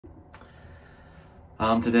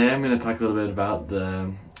Today I'm going to talk a little bit about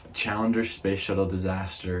the Challenger space shuttle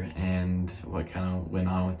disaster and what kind of went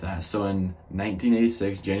on with that. So in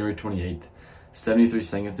 1986, January 28th, 73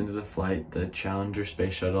 seconds into the flight, the Challenger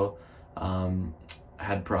space shuttle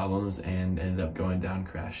had problems and ended up going down,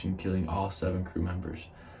 crashing, killing all 7 crew members.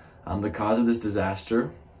 The cause of this disaster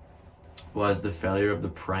was the failure of the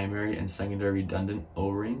primary and secondary redundant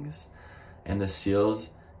O-rings and the seals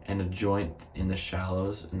and a joint in the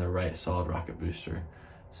shallows in the right solid rocket booster.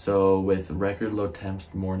 So with record low temps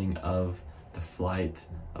the morning of the flight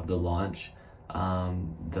of the launch,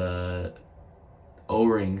 the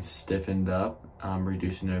O-rings stiffened up,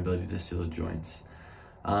 reducing their ability to seal the joints.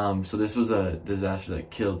 So this was a disaster that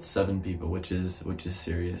killed 7 people, which is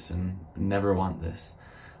serious, and never want this.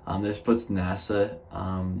 This puts NASA,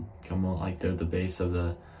 like they're the base of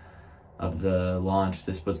the launch.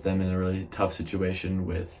 This puts them in a really tough situation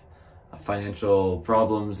with financial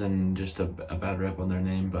problems and just a bad rep on their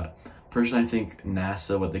name. But personally, I think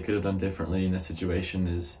NASA, what they could have done differently in this situation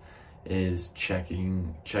is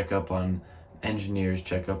check up on engineers,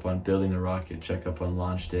 check up on building the rocket, check up on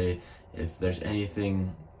launch day. If there's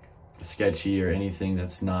anything sketchy or anything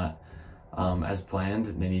that's not as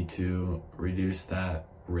planned, they need to reduce that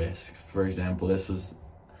risk. For example,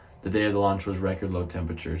 the day of the launch was record low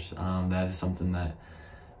temperatures. That is something that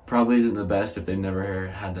probably isn't the best if they've never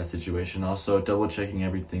had that situation. Also, double checking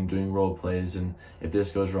everything, doing role plays, and if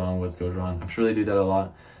this goes wrong, what goes wrong. I'm sure they do that a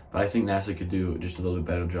lot, but I think NASA could do just a little bit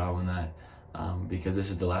better job on that, because this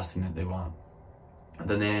is the last thing that they want.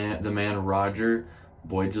 The man Roger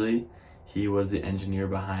Boydley, he was the engineer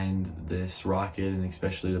behind this rocket, and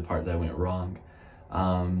especially the part that went wrong.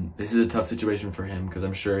 This is a tough situation for him because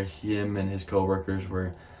I'm sure him and his co-workers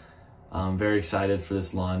were very excited for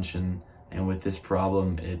this launch, and with this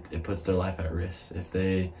problem, it puts their life at risk. If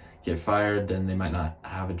they get fired, then they might not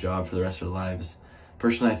have a job for the rest of their lives.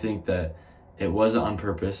 Personally, I think that it wasn't on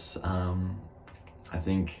purpose. I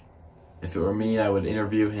think if it were me, I would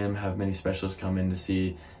interview him, have many specialists come in to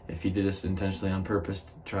see if he did this intentionally on purpose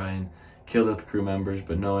to try and kill the crew members.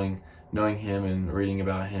 But knowing him and reading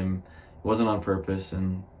about him, it wasn't on purpose,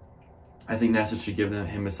 and I think NASA should give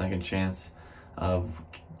him a second chance of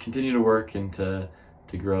continue to work and to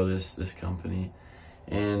grow this company.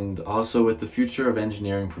 And also, with the future of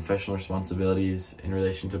engineering, professional responsibilities in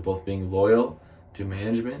relation to both being loyal to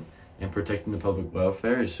management and protecting the public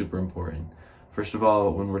welfare is super important. First of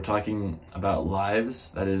all, when we're talking about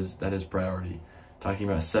lives, that is priority. Talking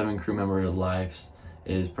about 7 crew member lives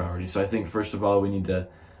is priority. So I think first of all, we need to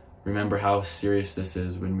remember how serious this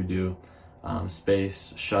is when we do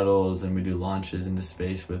space shuttles and we do launches into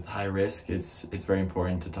space with high risk. It's very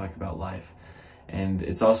important to talk about life. And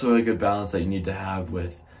it's also a good balance that you need to have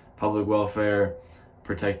with public welfare,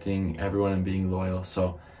 protecting everyone, and being loyal.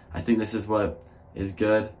 So I think this is what is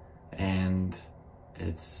good, and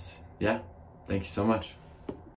yeah, thank you so much.